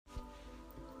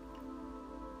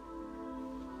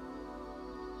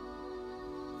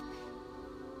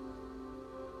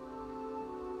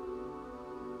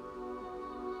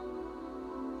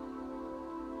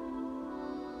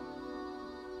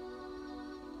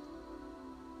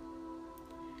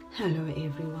Hello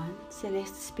everyone,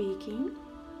 Celeste speaking.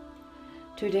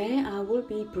 Today I will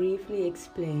be briefly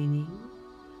explaining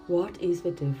what is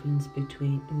the difference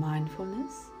between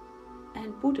mindfulness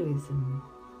and Buddhism.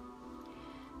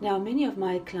 Now, many of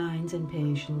my clients and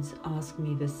patients ask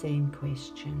me the same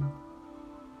question.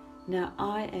 Now,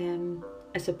 I am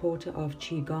a supporter of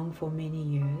Qigong for many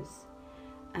years,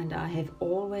 and I have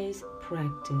always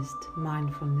practiced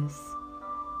mindfulness.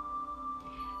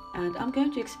 And I'm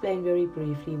going to explain very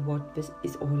briefly what this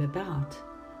is all about.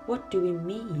 What do we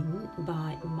mean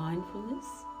by mindfulness?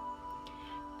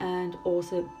 And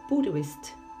also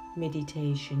Buddhist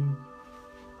meditation.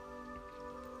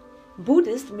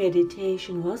 Buddhist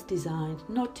meditation was designed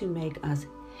not to make us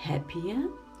happier,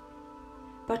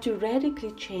 but to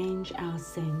radically change our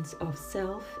sense of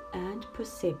self and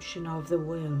perception of the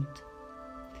world.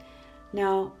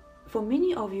 Now, for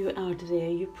many of you out there,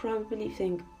 you probably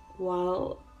think,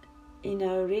 well,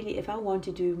 really, if I want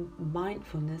to do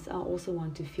mindfulness, I also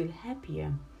want to feel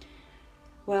happier.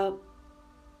 Well,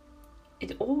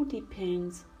 it all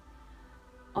depends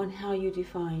on how you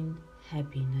define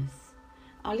happiness.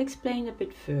 I'll explain a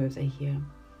bit further here.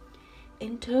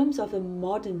 In terms of the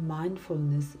modern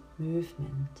mindfulness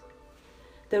movement,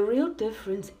 the real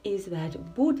difference is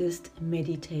that Buddhist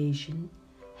meditation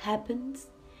happens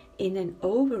in an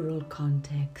overall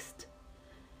context.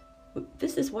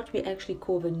 This is what we actually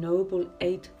call the Noble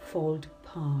Eightfold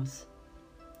Path,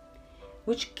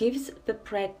 which gives the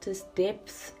practice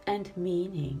depth and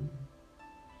meaning.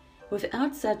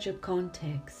 Without such a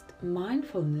context,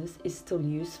 mindfulness is still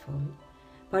useful,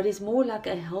 but is more like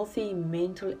a healthy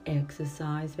mental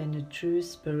exercise than a true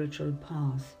spiritual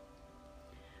path.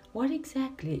 What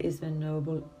exactly is the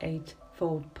Noble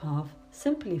Eightfold Path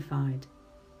simplified?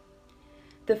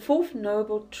 The Fourth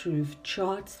Noble Truth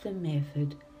charts the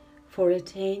method for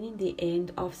attaining the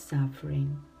end of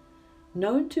suffering,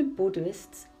 known to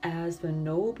Buddhists as the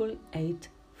Noble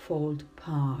Eightfold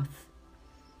Path.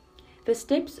 The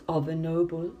steps of the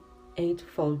Noble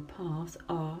Eightfold Path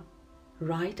are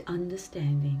right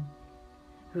understanding,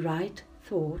 right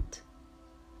thought,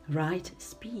 right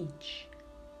speech,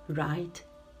 right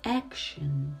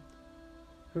action,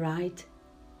 right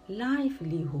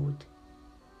livelihood,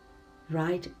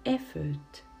 right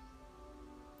effort,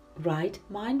 right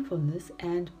mindfulness,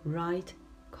 and right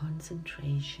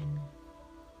concentration.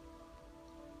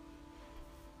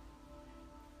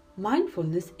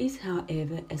 Mindfulness is,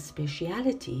 however, a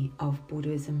speciality of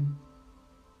Buddhism,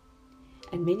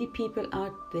 and many people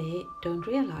out there don't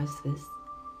realize this.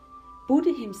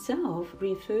 Buddha himself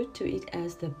referred to it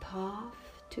as the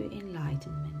path to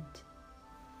enlightenment.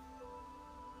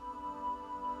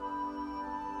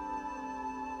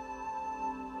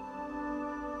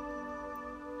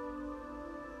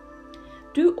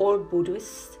 Do all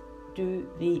Buddhists do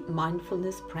the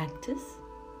mindfulness practice?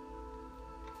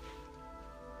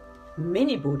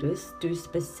 Many Buddhists do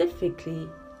specifically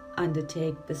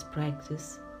undertake this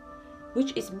practice,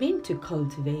 which is meant to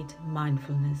cultivate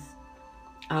mindfulness.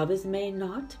 Others may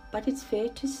not, but it's fair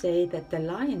to say that the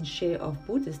lion's share of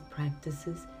Buddhist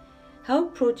practices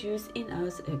help produce in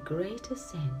us a greater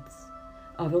sense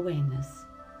of awareness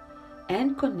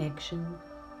and connection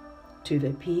to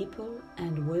the people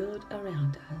and world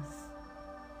around us.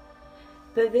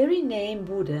 The very name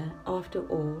Buddha, after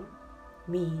all,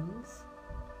 means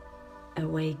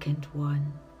awakened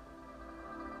one.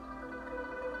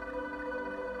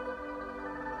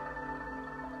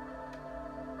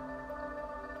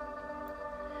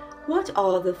 What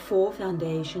are the four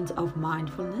foundations of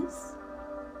mindfulness?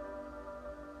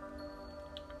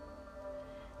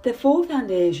 The four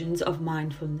foundations of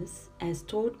mindfulness, as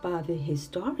taught by the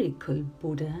historical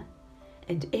Buddha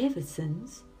and ever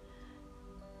since,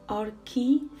 are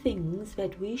key things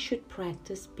that we should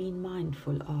practice being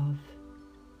mindful of.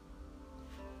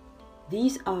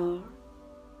 These are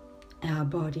our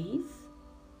bodies,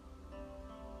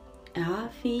 our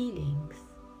feelings,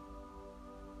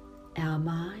 our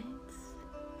minds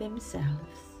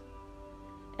themselves,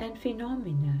 and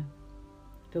phenomena,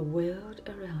 the world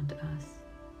around us.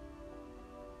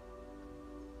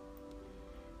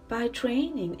 By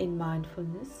training in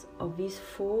mindfulness of these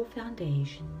four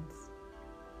foundations,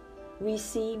 we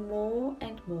see more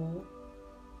and more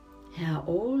how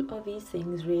all of these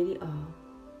things really are,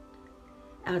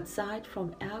 outside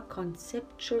from our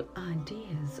conceptual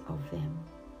ideas of them.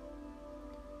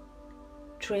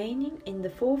 Training in the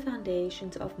four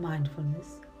foundations of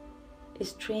mindfulness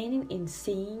is training in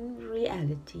seeing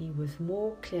reality with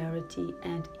more clarity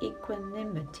and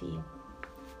equanimity.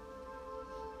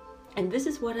 And this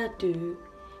is what I do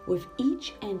with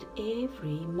each and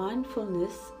every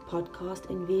mindfulness podcast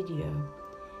and video,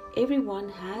 everyone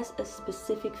has a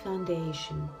specific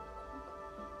foundation.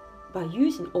 By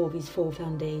using all these 4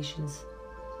 foundations,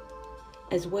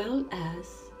 as well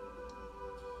as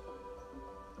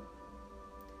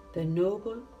the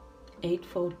Noble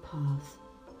Eightfold Path.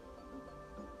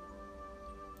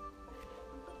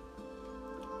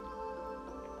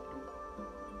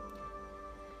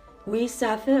 We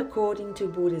suffer according to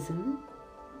Buddhism,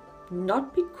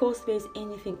 not because there's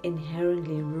anything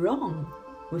inherently wrong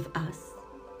with us,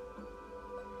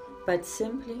 but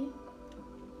simply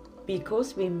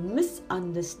because we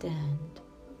misunderstand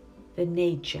the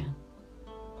nature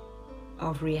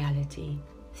of reality.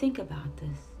 Think about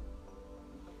this.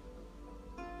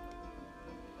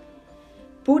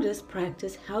 Buddhist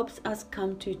practice helps us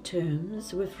come to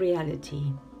terms with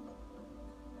reality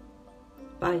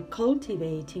by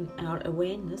cultivating our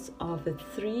awareness of the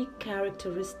 3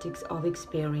 characteristics of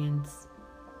experience,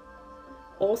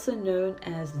 also known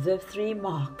as the 3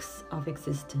 marks of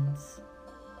existence.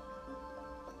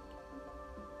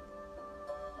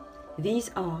 These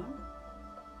are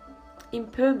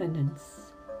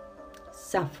impermanence,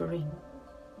 suffering,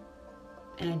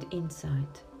 and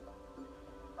insight.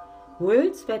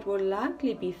 Words that will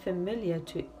likely be familiar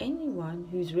to anyone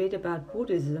who's read about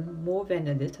Buddhism more than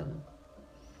a little.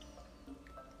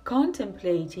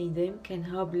 Contemplating them can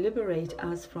help liberate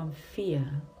us from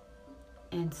fear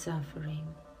and suffering.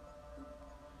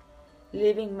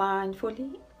 Living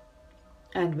mindfully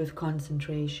and with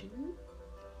concentration,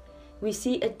 we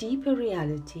see a deeper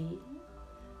reality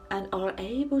and are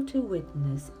able to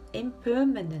witness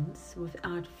impermanence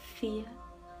without fear,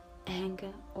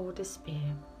 anger, or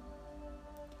despair.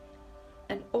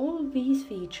 And all these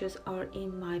features are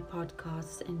in my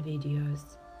podcasts and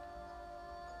videos.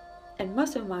 And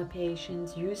most of my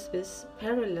patients use this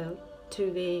parallel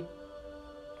to their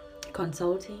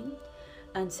consulting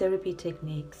and therapy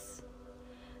techniques.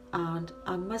 And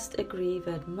I must agree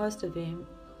that most of them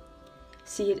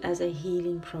see it as a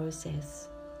healing process.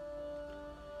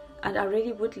 And I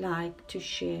really would like to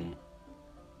share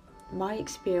my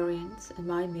experience and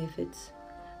my methods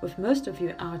with most of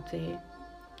you out there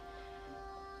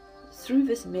through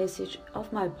this message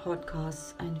of my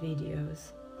podcasts and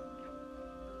videos.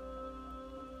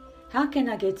 How can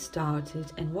I get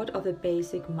started, and what are the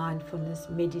basic mindfulness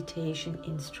meditation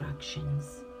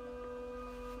instructions?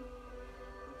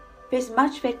 There's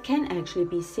much that can actually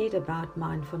be said about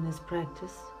mindfulness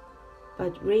practice,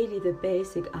 but really the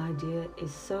basic idea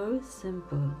is so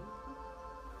simple.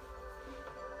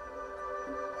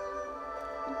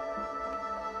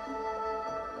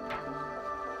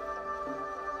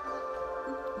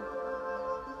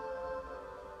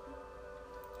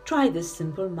 Try this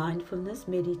simple mindfulness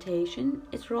meditation.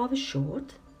 It's rather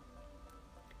short,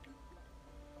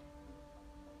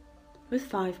 with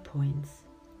 5 points.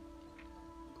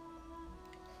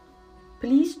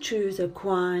 Please choose a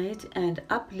quiet and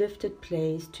uplifted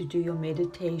place to do your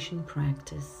meditation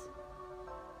practice.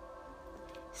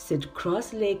 Sit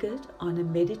cross-legged on a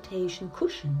meditation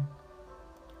cushion,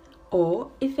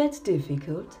 or if that's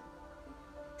difficult,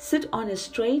 sit on a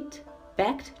straight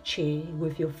backed chair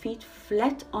with your feet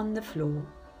flat on the floor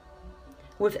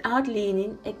without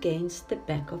leaning against the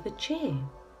back of a chair.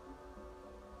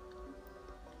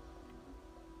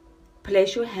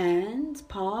 Place your hands,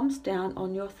 palms down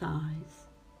on your thighs,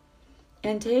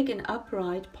 and take an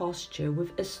upright posture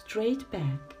with a straight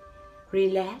back,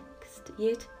 relaxed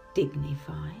yet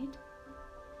dignified.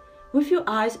 With your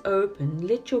eyes open,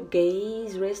 let your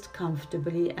gaze rest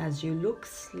comfortably as you look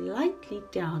slightly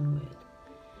downward,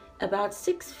 about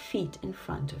 6 feet in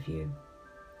front of you.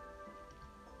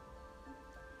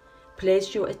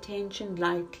 Place your attention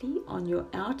lightly on your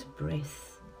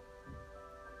out-breath,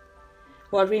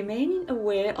 while remaining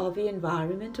aware of the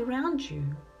environment around you.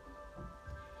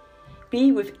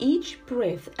 Be with each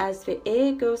breath as the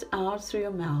air goes out through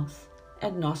your mouth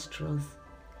and nostrils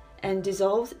and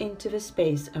dissolves into the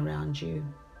space around you.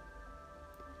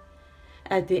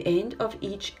 At the end of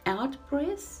each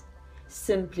out-breath,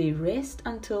 simply rest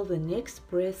until the next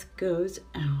breath goes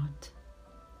out.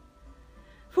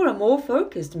 For a more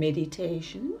focused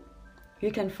meditation,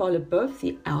 you can follow both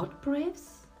the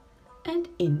out-breaths and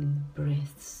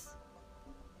in-breaths.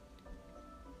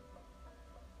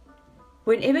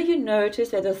 Whenever you notice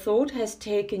that a thought has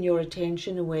taken your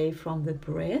attention away from the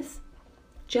breath,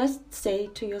 just say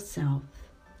to yourself,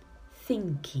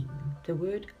 thinking, the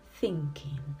word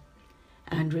thinking,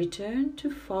 and return to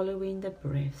following the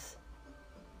breath.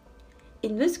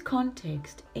 In this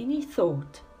context, any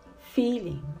thought,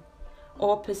 feeling,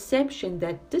 or perception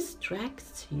that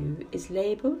distracts you is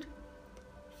labeled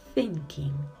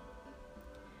thinking.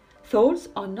 Thoughts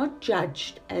are not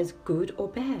judged as good or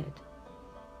bad.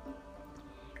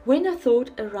 When a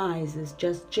thought arises,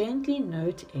 just gently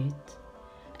note it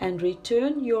and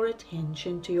return your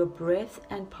attention to your breath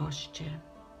and posture.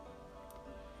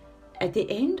 At the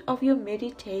end of your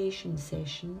meditation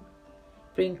session,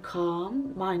 bring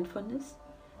calm, mindfulness,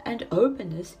 and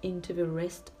openness into the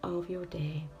rest of your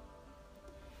day.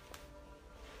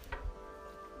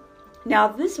 Now,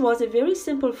 this was a very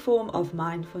simple form of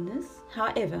mindfulness.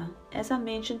 However, as I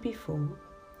mentioned before,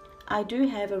 I do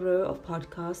have a row of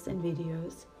podcasts and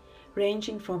videos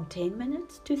ranging from 10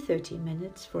 minutes to 30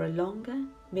 minutes for a longer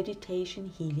meditation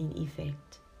healing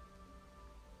effect.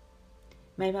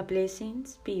 May my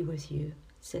blessings be with you,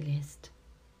 Celeste.